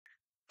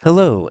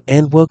Hello,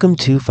 and welcome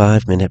to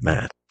 5-Minute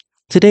Math.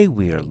 Today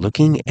we are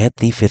looking at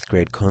the 5th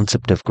grade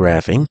concept of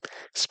graphing,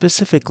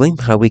 specifically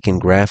how we can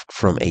graph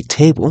from a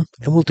table,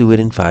 and we'll do it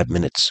in 5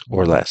 minutes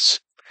or less.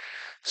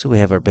 So we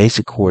have our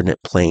basic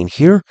coordinate plane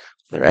here,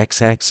 our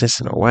x-axis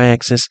and our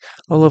y-axis.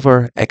 All of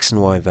our x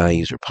and y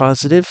values are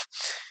positive,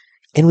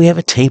 and we have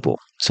a table.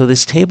 So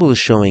this table is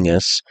showing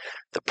us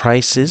the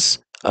prices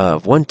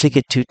of 1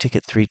 ticket, 2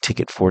 ticket, 3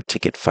 ticket, 4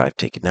 ticket, 5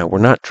 ticket. Now we're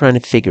not trying to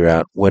figure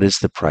out what is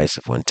the price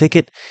of one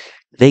ticket.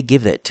 They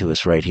give that to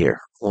us right here.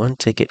 One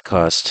ticket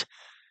cost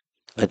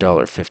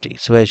 $1.50.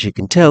 So as you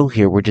can tell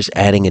here, we're just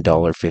adding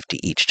 $1.50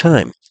 each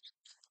time.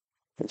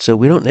 And so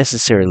we don't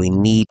necessarily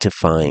need to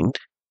find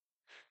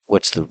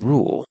what's the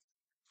rule.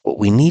 What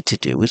we need to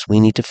do is we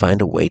need to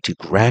find a way to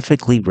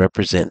graphically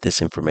represent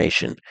this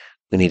information.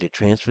 We need to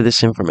transfer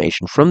this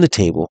information from the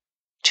table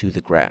to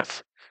the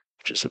graph,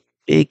 which is a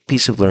big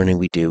piece of learning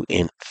we do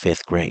in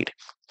 5th grade.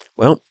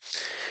 Well,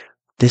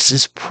 this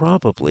is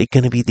probably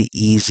going to be the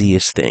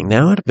easiest thing.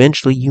 Now,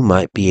 eventually you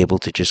might be able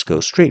to just go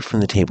straight from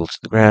the table to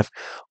the graph.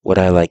 What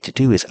I like to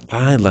do is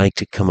I like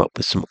to come up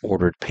with some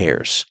ordered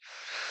pairs,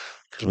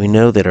 because we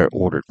know that our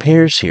ordered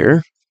pairs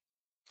here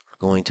are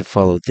going to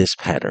follow this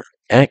pattern,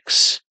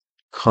 x,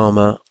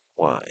 comma,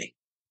 y.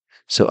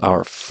 So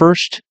our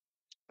first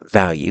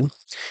value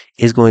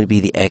is going to be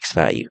the x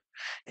value,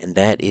 and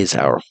that is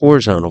our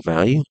horizontal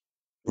value.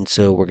 And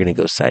so we're going to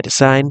go side to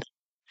side.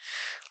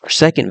 Our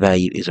second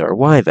value is our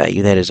y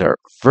value. That is our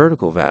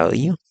vertical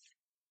value.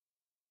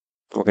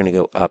 We're going to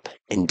go up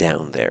and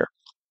down there.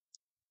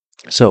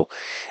 So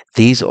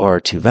these are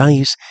two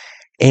values.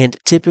 And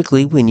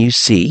typically when you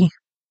see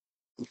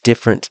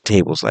different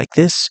tables like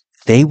this,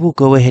 they will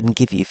go ahead and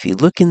give you, if you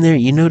look in there,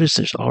 you notice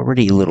there's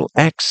already a little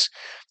x,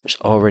 there's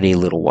already a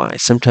little y.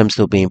 Sometimes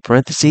they'll be in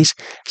parentheses,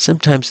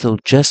 sometimes they'll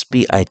just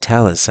be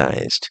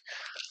italicized.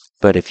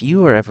 But if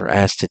you are ever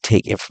asked to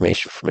take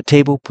information from a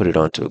table, put it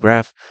onto a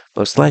graph,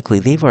 most likely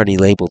they've already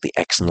labeled the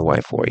x and the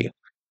y for you.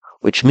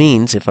 Which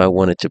means if I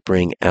wanted to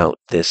bring out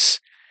this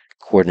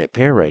coordinate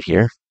pair right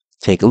here,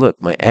 take a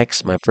look. My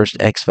first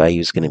x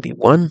value is going to be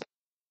 1.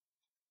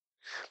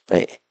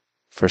 My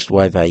first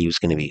y value is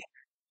going to be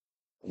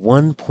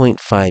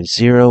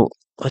 1.50.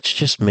 Let's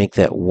just make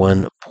that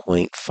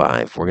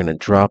 1.5. We're going to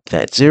drop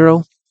that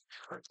 0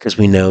 because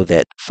we know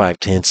that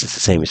 5/10 is the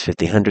same as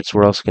 50/100.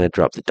 We're also going to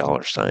drop the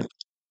dollar sign.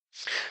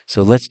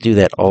 So let's do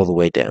that all the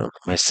way down.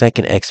 My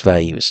second x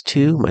value is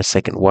 2. My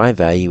second y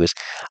value is,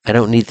 I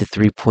don't need the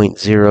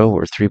 3.0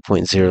 or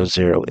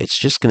 3.00. It's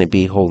just going to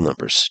be whole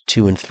numbers,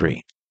 2 and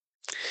 3.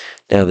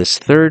 Now this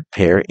third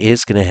pair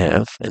is going to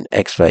have an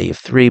x value of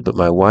 3, but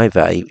my y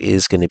value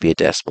is going to be a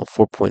decimal,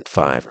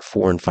 4.5 or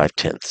 4 and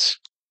 5/10.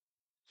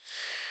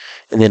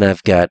 And then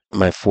I've got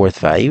my fourth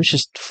value, which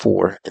is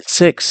 4 and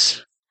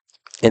 6.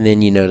 And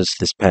then you notice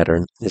this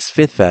pattern, this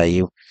fifth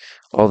value,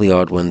 all the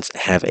odd ones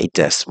have a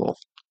decimal.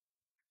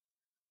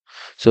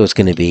 So it's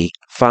going to be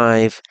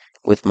 5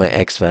 with my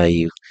x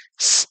value,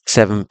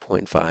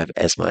 7.5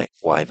 as my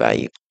y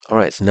value. All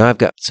right, so now I've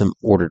got some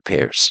ordered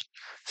pairs.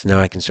 So now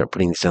I can start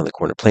putting these down the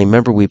corner plane.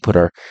 Remember, we put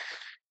our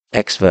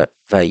x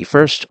value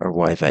first, our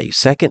y value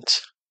second.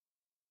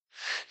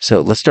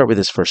 So let's start with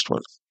this first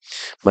one.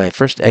 My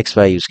first x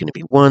value is going to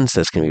be 1, so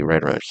that's going to be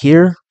right around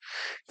here.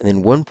 And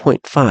then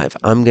 1.5,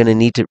 I'm going to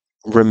need to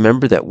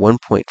remember that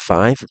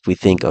 1.5, if we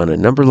think on a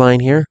number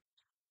line here,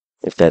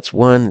 if that's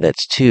 1,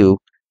 that's 2.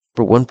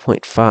 For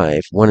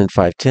 1.5, 1 and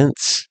 5/10,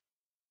 it's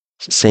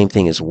the same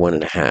thing as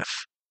 1.5.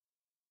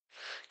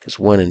 Because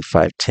 1 and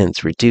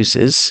 5/10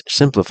 reduces,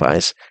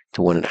 simplifies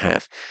to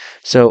 1.5.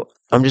 So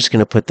I'm just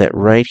going to put that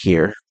right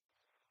here,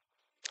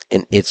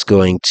 and it's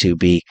going to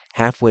be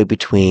halfway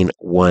between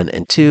 1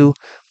 and 2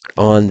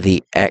 on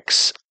the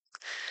x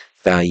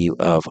value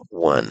of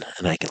 1.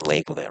 And I can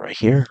label that right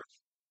here,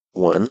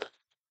 1,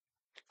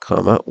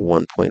 comma,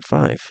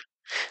 1.5.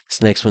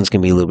 This next one's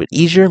going to be a little bit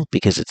easier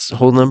because it's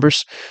whole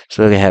numbers.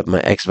 So I'm going to have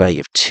my x value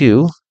of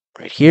 2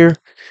 right here,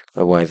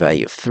 my y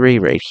value of 3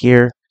 right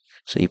here.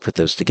 So you put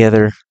those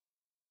together.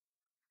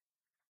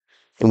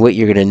 And what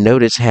you're going to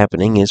notice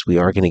happening is we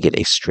are going to get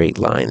a straight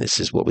line. This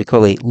is what we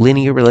call a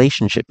linear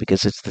relationship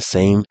because it's the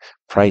same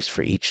price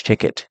for each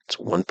ticket. It's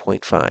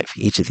 1.5.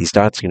 Each of these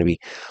dots are going to be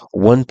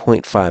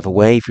 1.5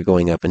 away if you're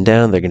going up and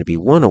down. They're going to be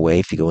 1 away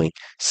if you're going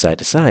side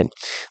to side.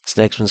 This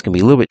next one's going to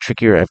be a little bit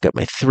trickier. I've got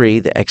my 3.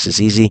 The x is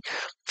easy.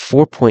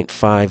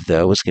 4.5,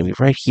 though, is going to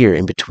be right here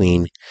in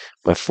between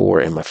my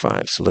 4 and my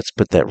 5. So let's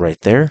put that right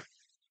there.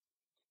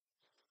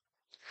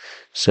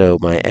 So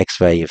my x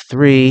value of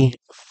 3,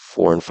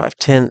 4 and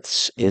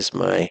 5/10 is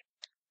my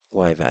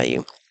y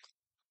value.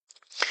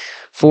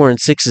 4 and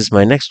 6 is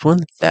my next one.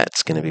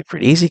 That's going to be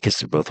pretty easy because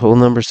they're both whole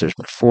numbers. There's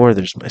my 4,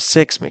 there's my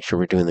 6. Make sure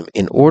we're doing them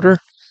in order.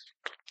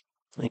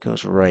 It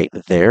goes right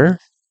there.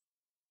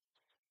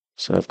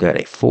 So I've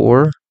got a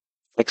 4,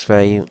 x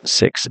value,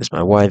 6 is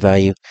my y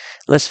value.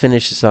 Let's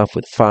finish this off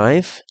with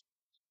 5,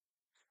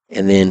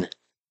 and then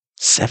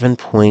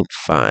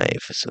 7.5.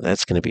 So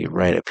that's going to be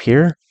right up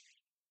here.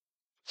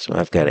 So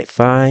I've got a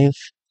 5,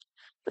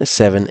 a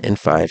 7 and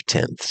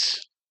 5/10.